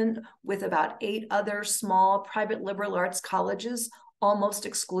arrangement with about 8 other small private liberal arts colleges, almost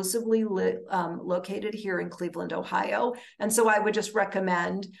exclusively located here in Cleveland, Ohio. And so I would just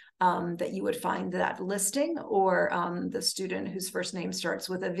recommend that you would find that listing or the student whose first name starts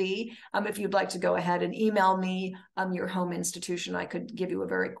with a V. If you'd like to go ahead and email me your home institution, I could give you a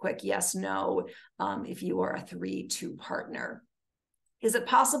very quick yes, no, if you are a 3-2 partner. Is it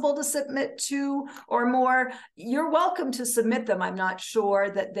possible to submit 2 or more? You're welcome to submit them. I'm not sure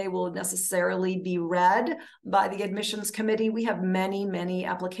that they will necessarily be read by the admissions committee. We have many, many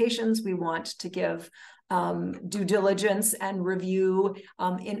applications. We want to give due diligence and review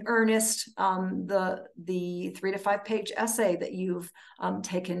in earnest the 3 to 5 page essay that you've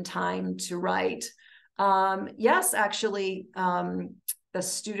taken time to write. Yes, actually, the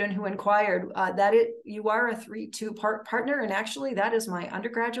student who inquired, you are a 3-2 partner, and actually that is my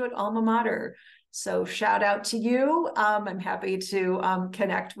undergraduate alma mater. So shout out to you. I'm happy to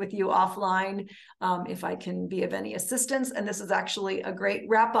connect with you offline if I can be of any assistance. And this is actually a great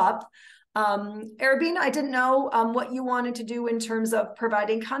wrap up. Ewurabena, I didn't know what you wanted to do in terms of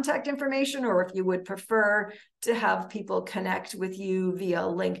providing contact information, or if you would prefer to have people connect with you via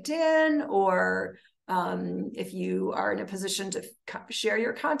LinkedIn, or if you are in a position to share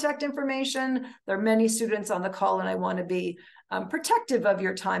your contact information. There are many students on the call, and I want to be protective of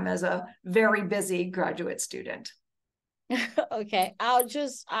your time as a very busy graduate student. Okay, I'll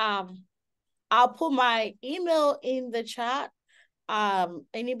just I'll put my email in the chat.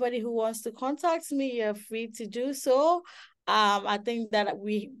 Anybody who wants to contact me, you're free to do so. I think that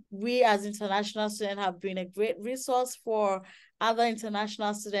we as international students have been a great resource for other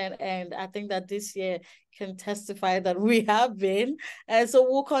international students, and I think that this year can testify that we have been, and so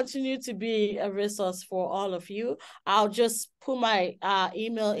we'll continue to be a resource for all of you. I'll just put my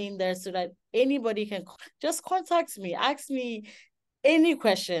email in there so that anybody can just contact me, ask me any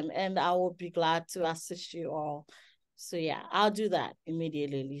question, and I will be glad to assist you all. So yeah, I'll do that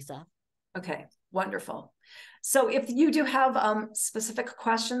immediately, Lisa. Okay, wonderful. So if you do have specific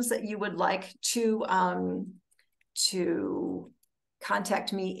questions that you would like to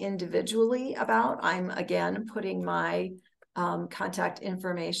contact me individually about, I'm again putting my contact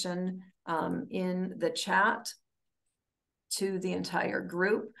information in the chat to the entire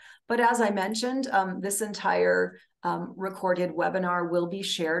group. But as I mentioned, this entire recorded webinar will be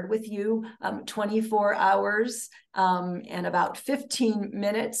shared with you 24 hours and about 15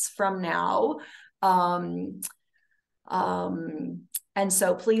 minutes from now. And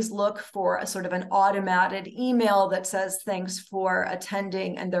so please look for a sort of an automated email that says thanks for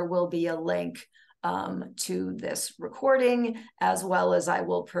attending, and there will be a link to this recording, as well as I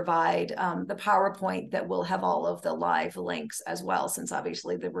will provide the PowerPoint that will have all of the live links as well, since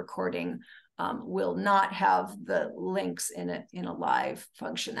obviously the recording will not have the links in a live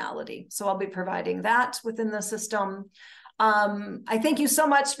functionality. So I'll be providing that within the system. I thank you so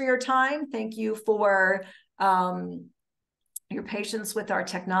much for your time. Thank you for your patience with our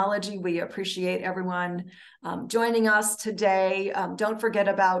technology. We appreciate everyone joining us today. Don't forget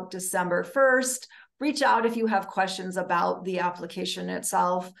about December 1st. Reach out if you have questions about the application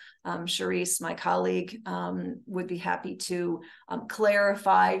itself. Charisse, my colleague, would be happy to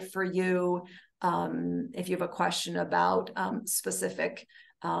clarify for you if you have a question about specific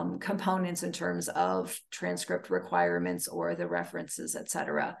components in terms of transcript requirements or the references,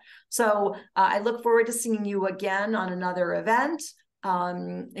 etc. So I look forward to seeing you again on another event.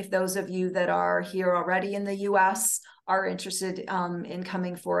 If those of you that are here already in the US are interested in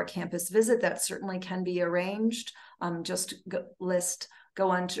coming for a campus visit, that certainly can be arranged. Just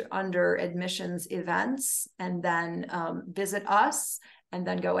go under admissions events and then visit us, and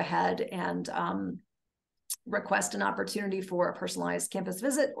then go ahead and request an opportunity for a personalized campus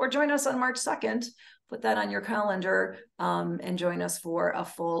visit, or join us on March 2nd. Put that on your calendar and join us for a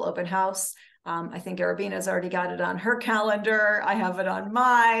full open house. I think Ewurabena's already got it on her calendar. I have it on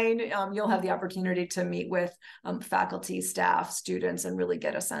mine. You'll have the opportunity to meet with faculty, staff, students, and really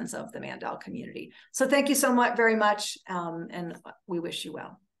get a sense of the Mandel community. So thank you so much, very much, and we wish you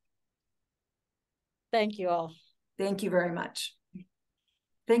well. Thank you all. Thank you very much.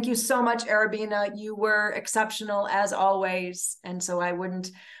 Thank you so much, Ewurabena. You were exceptional as always. And so I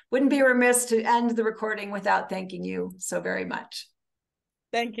wouldn't be remiss to end the recording without thanking you so very much.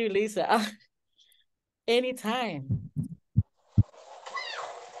 Thank you, Lisa. Anytime.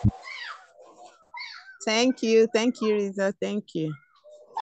 Thank you, Lisa. Thank you.